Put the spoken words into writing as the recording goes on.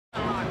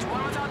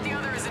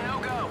is a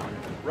no-go.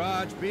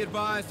 Raj, be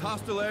advised,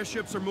 hostile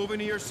airships are moving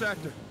to your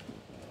sector.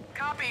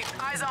 Copy.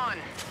 Eyes on.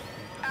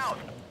 Out.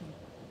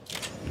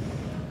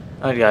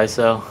 Alright guys,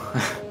 so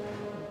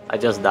I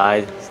just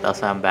died, so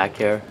that's why I'm back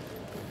here.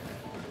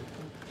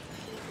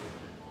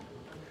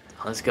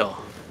 Let's go.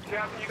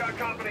 Captain, you got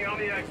company on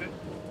the exit.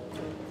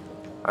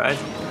 Alright,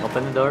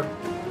 open the door.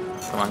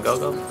 Come on, go,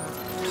 go.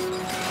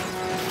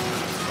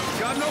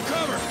 Got no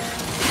cover!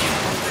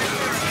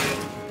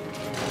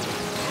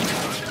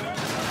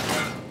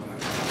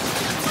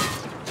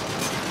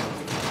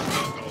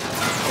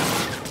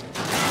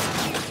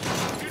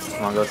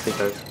 Come on, go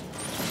Seekers.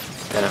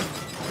 Get him.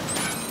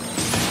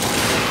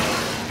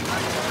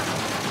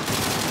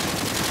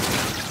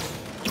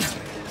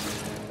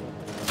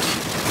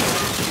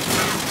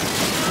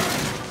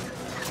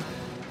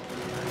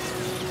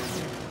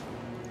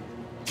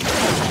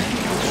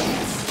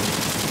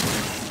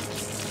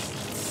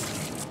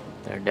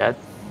 They're dead.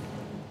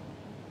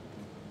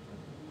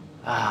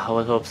 Ah, I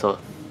would hope so.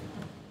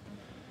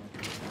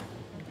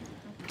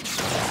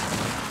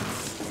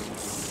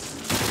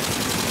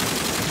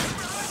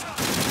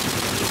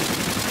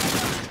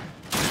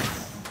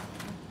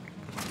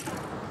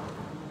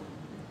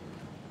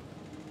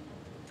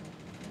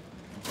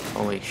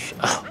 Holy sh!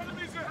 Oh.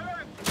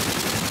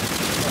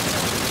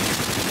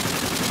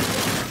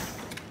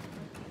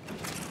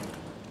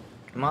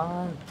 Come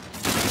on!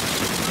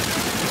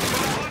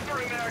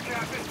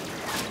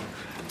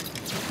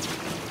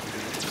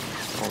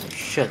 Holy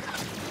shit!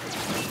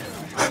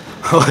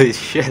 Holy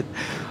shit!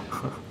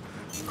 Come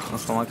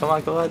on! Come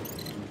on! Come on!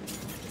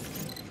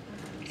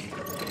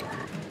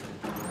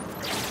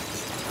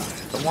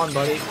 Come on,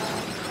 buddy!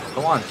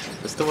 Come on!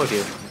 There's two of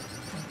you.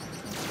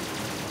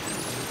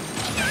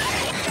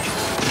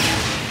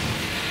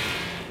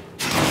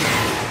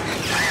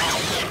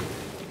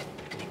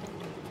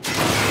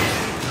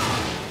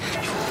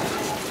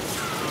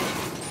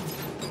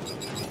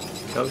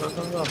 Go, go,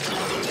 go, go.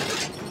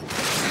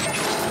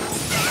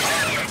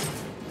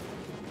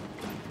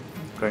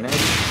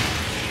 Grenade.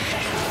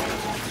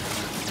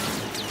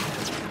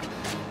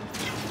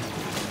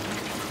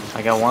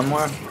 I got one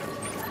more.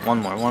 One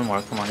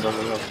more. Come on, go,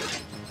 go, go.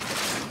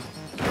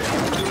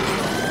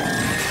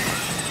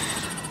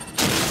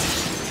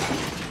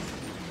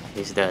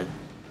 He's dead.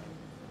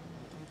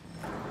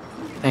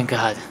 Thank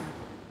God.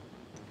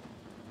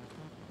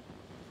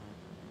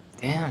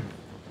 Damn.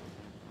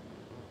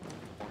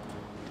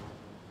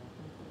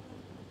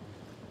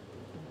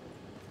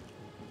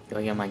 Do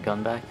I get my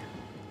gun back?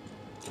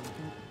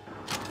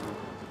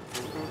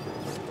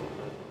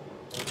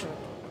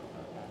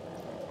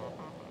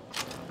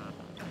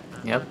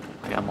 Yep,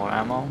 I got more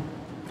ammo.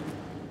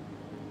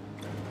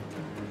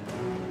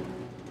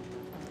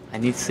 I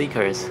need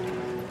Seekers.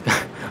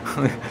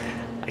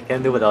 I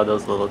can't do without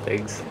those little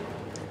things.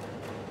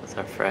 Those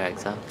are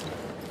frags, huh?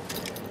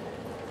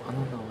 Oh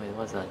no, wait,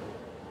 what's that?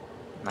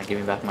 Now give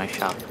me back my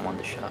shot. I want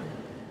the shot.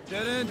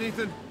 Dead end,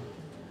 Ethan.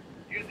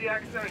 Use the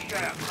access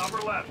shaft,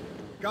 upper left.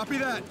 Copy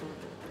that.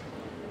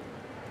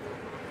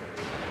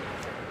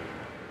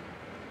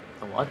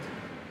 The what?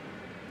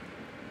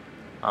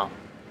 Oh.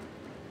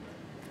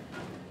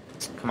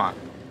 Come on.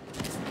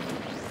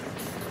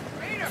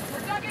 Raider, we're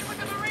dug in with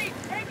the Marines,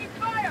 taking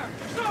fire!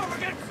 So we're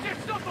getting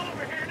stitched up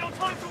over here, no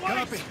time to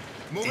waste! Copy.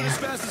 Moving as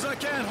fast as I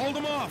can. Hold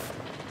them off.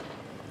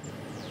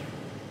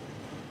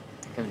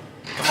 Come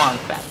on,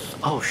 fast.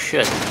 Oh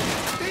shit.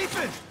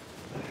 Ethan!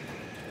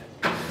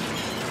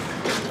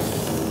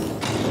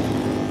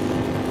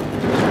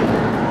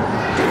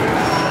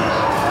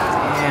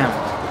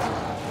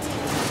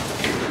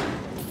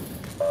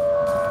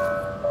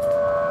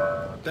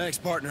 Thanks,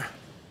 partner.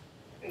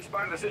 In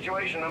spite of the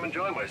situation, I'm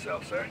enjoying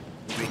myself, sir.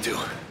 Me too.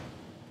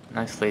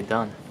 Nicely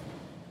done.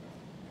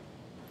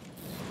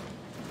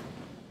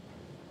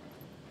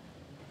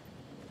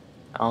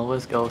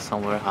 Always go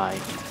somewhere high.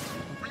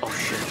 Oh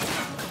shit.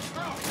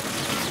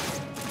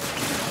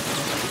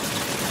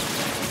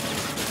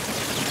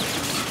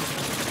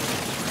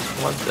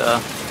 What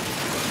the?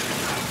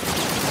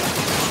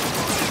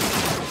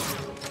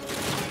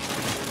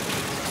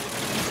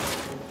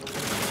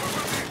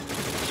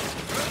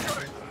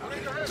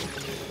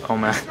 Oh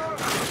man.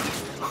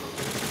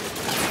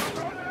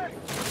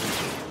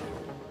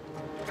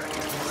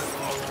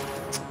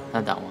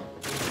 Not that one.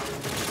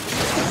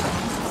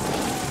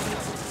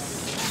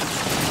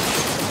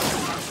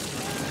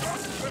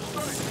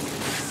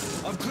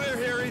 I'm clear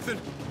here, Ethan.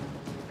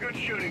 Good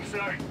shooting,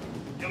 sir.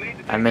 You'll need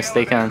to take I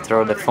mistaken and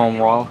throw the foam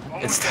wall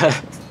instead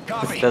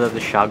of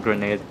the shock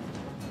grenade.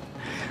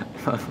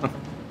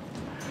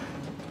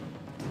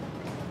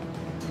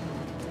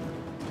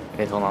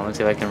 Wait, hold on, let's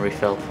see if I can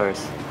refill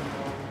first.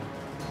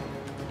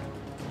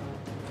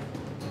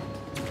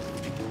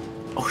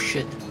 Oh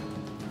shit!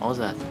 What was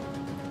that?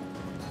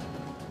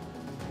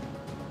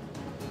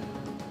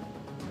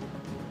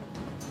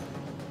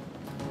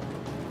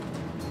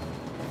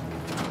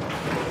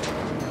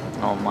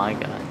 Oh my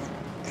god.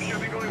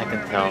 I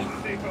can tell.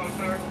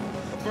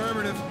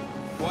 Affirmative.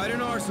 Quite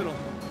an arsenal.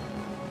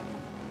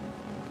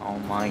 Oh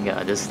my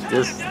god, this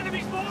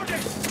Enemies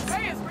boarded!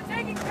 Reyes,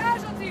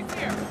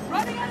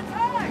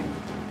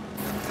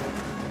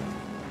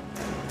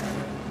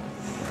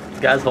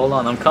 Guys, hold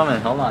on. I'm coming.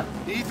 Hold on.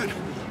 Ethan,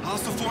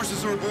 hostile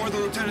forces are aboard the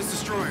lieutenant's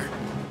destroyer.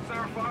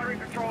 Sir, firing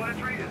control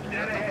entry is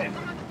dead ahead.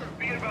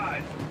 Be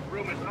advised,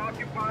 room is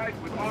occupied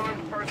with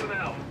armed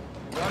personnel.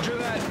 Roger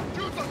that.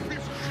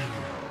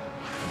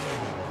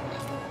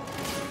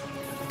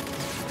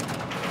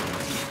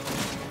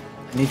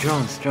 I need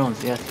drones.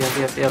 Drones. Yes, yes,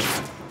 yes,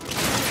 yes.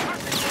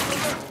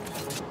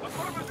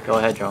 Go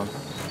ahead, drone.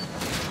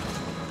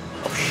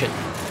 Oh, shit.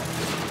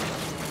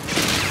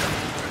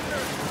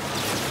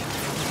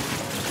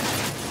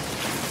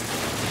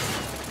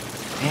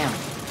 Damn.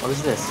 What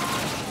is this?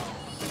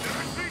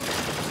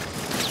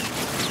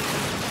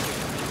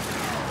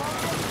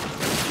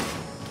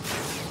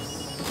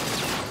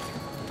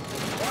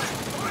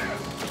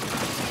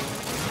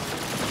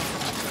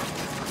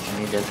 I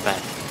need this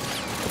back.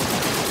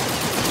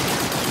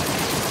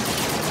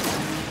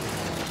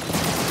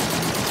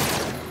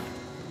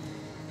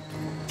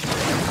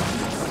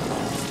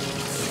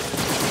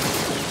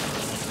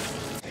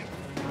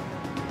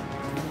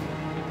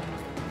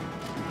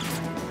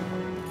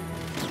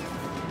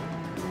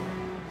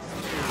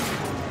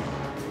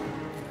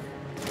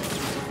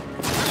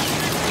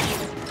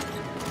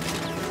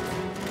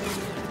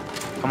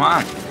 Come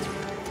on.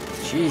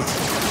 Jeez.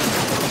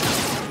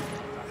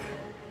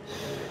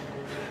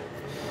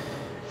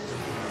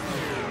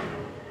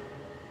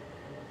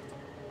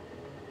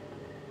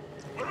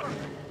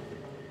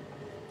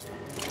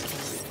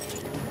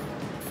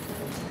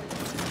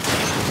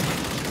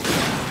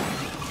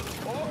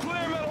 All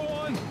clear, Metal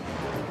One.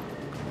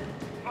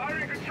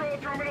 Firing control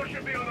terminal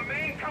should be on the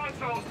main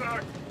console,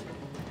 sir.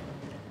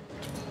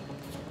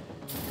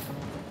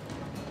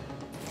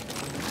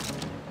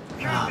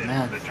 Oh,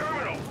 man. The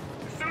terminal.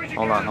 As soon as you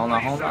Hold get on, in hold on,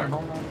 place, hold sir. on,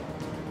 hold on.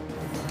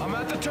 I'm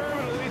at the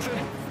terminal,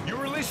 Ethan. You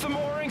release the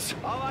moorings,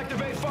 I'll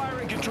activate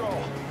firing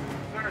control.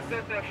 Sir,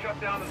 SysDef shut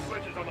down the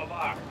switches on the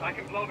lock. I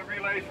can blow the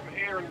relays from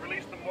here and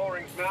release the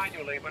moorings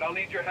manually, but I'll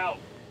need your help.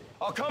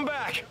 I'll come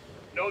back.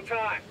 No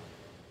time.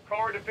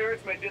 Core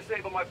interference may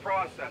disable my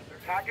processor.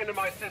 Hack into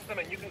my system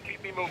and you can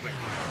keep me moving.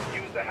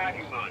 Use the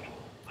hacking module.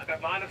 I've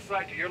got line of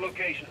sight to your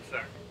location,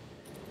 sir.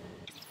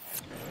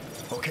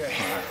 Okay.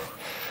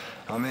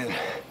 I'm in.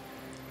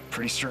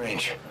 Pretty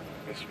strange.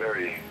 It's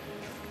very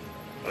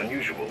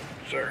unusual,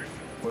 sir.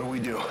 What do we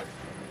do?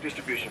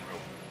 Distribution room.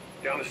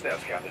 Down the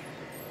steps, Captain.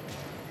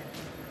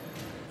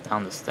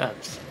 Down the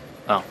steps.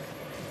 Oh.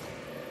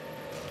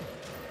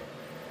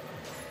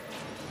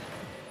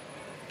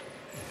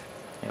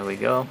 Here we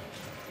go.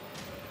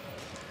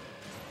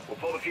 We'll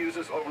pull the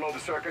fuses, overload the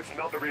circuits,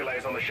 melt the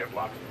relays on the ship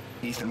lock.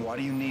 Ethan, why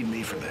do you need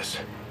me for this?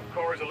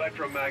 Core is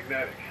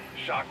electromagnetic.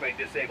 Shock may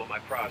disable my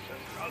processor.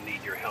 I'll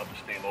need your help to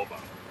stay mobile.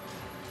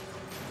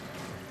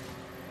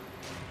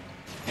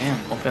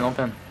 Damn, open,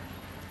 open.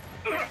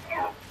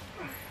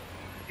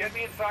 Get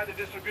me inside the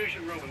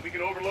distribution room and we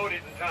can overload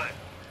it in time.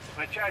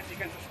 My chassis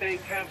can sustain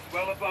temps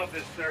well above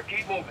this, sir.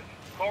 Keep moving.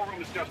 Core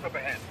room is just up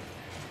ahead.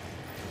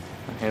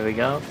 Here we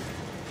go.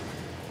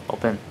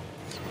 Open.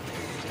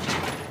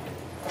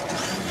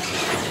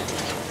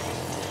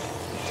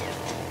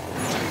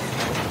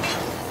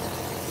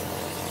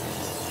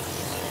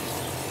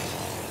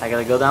 I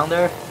gotta go down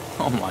there?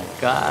 Oh my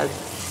god.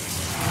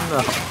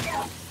 No.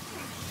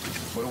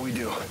 What do we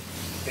do?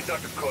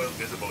 Inductive coil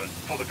visible and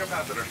pull the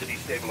capacitor to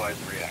destabilize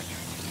the reactor.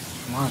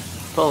 Come on.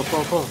 Pull,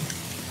 pull, pull.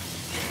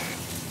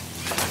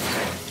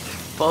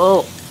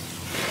 Pull.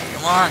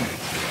 Come on.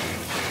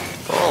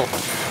 Pull.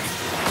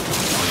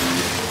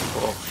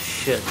 Oh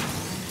shit.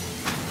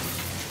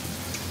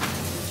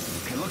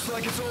 It looks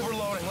like it's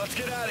overloading. Let's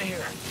get out of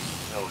here.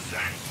 No, sir.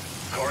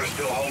 Core is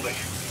still holding.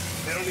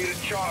 They don't need a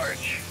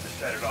charge to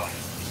set it off.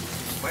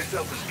 My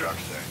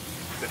self-destruct, sir.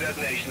 The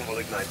detonation will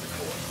ignite the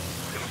core.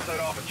 It'll set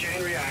off a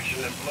chain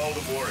reaction and blow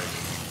the mooring.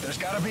 There's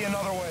gotta be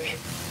another way.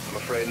 I'm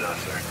afraid not,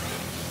 sir.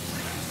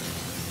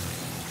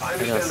 I I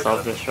gotta understand the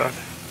self-destruct.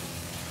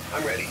 concept.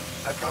 I'm ready.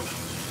 I promise.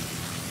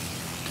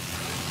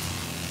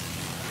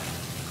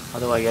 How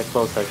do I get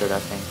closer to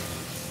that thing?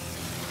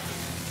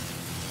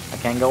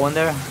 I can't go in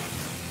there?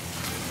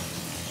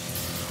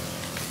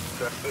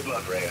 Sir, good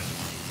luck, Reyes.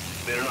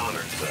 It's been an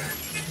honor, sir.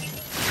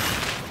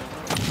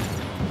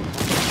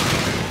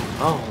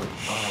 Holy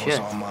It's shit.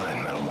 all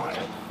mine, Metal One.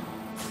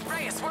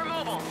 Reyes, we're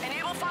mobile.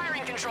 Enable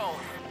firing control.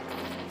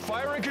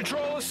 Firing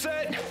control is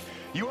set.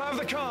 You have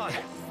the con.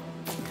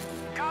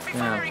 Copy Yeah.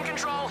 firing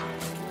control.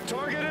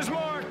 Target is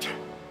marked.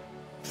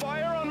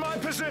 Fire on my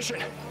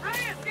position.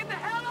 Reyes, get the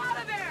hell out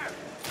of there!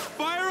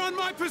 Fire on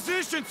my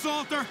position,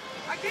 Salter.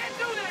 I can't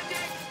do that,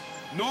 Dick!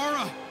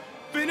 Nora,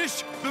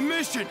 finish the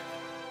mission.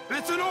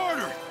 That's an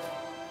order.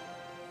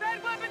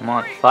 Send weapon Come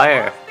on, 3.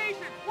 fire. All stations.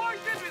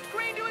 Warship is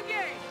green to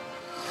engage.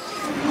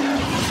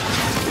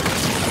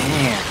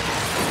 Damn.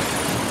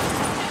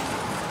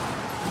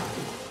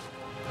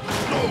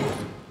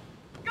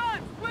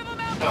 Guns, swivel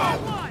mount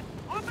Mark 1.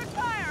 Open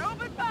fire,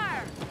 open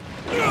fire.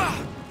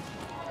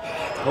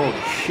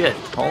 Holy shit.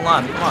 Hold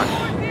on, come on.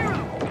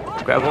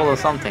 0. Grab hold of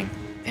something.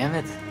 Damn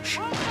it.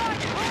 Hold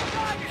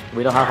target.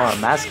 We don't have our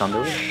mask on, do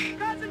we?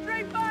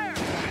 Concentrate fire.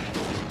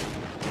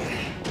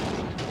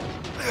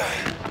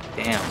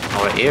 Damn,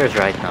 our ears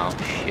right now.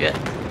 Shit.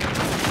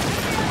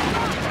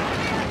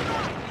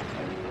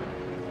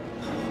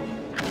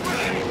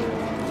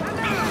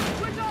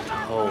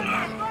 Oh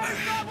man.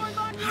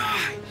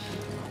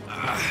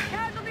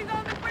 Casualties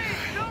on the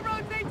bridge! No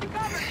road safety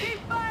cover! Keep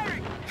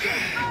firing! Keep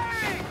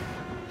firing!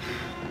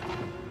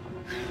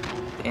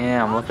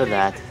 Damn, look at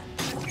that.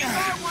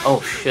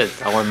 Oh shit,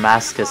 our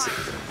mask is...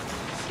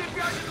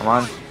 Come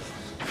on.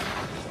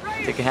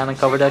 Take a hand and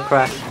cover that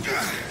crack.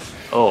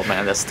 Oh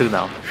man, that's 2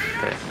 now.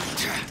 Okay.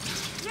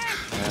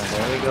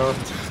 There we go.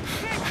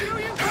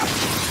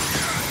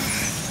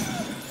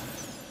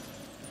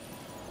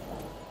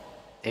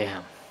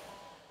 Damn.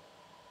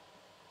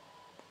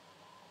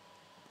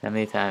 How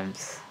many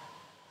times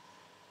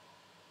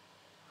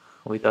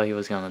we thought he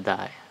was gonna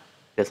die?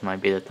 This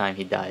might be the time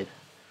he died.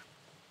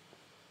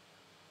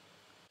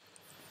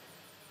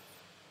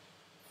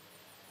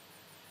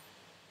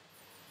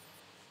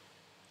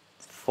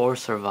 For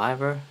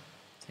survivor?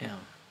 Damn,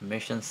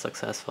 mission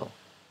successful.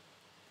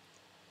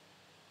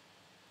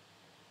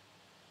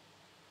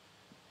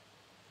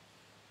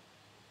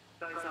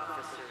 Those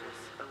officers,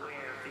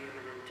 aware of the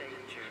imminent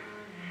danger,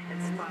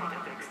 in spite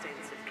of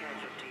extensive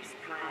casualties,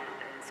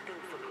 planned and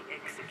skillfully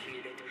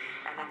executed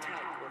an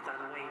attack with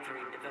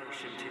unwavering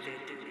devotion to their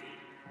duty.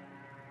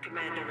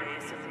 Commander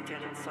Reyes and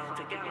Lieutenant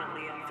Salter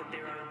gallantly offered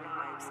their own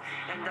lives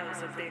and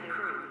those of their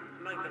crew,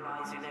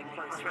 mobilizing at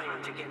close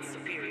range against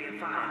superior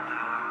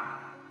firepower.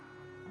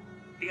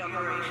 The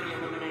operation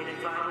eliminated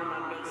vital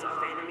numbers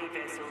of enemy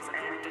vessels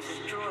and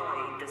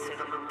destroyed the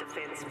settlement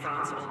defense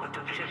France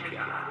orbital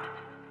shipyard.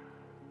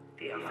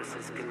 The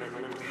officers'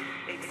 commitment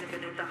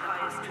exhibited the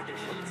highest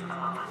traditions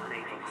of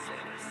naval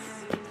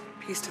service.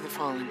 Peace to the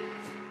fallen.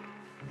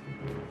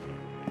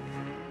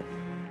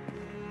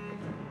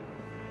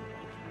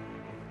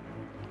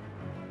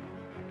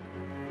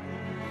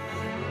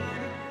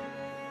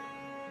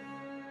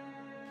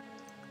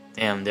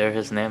 Damn, there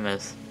his name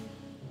is.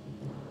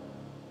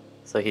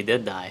 So he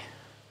did die.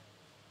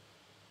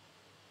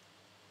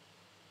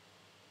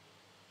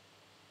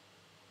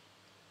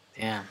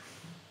 Damn.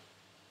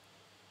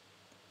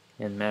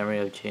 In memory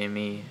of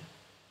Jamie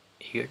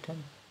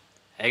Egerton?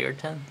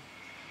 Egerton?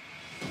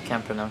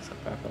 Can't pronounce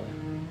it properly.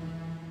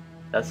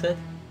 That's it?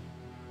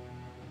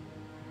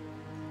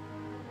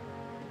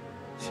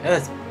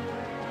 Shit.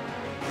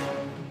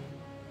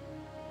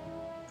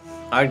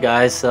 Alright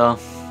guys, so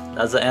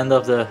that's the end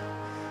of the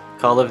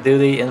Call of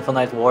Duty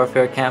Infinite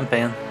Warfare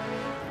campaign.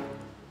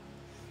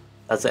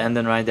 That's the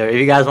ending right there. If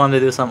you guys want to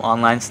do some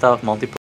online stuff, multiplayer,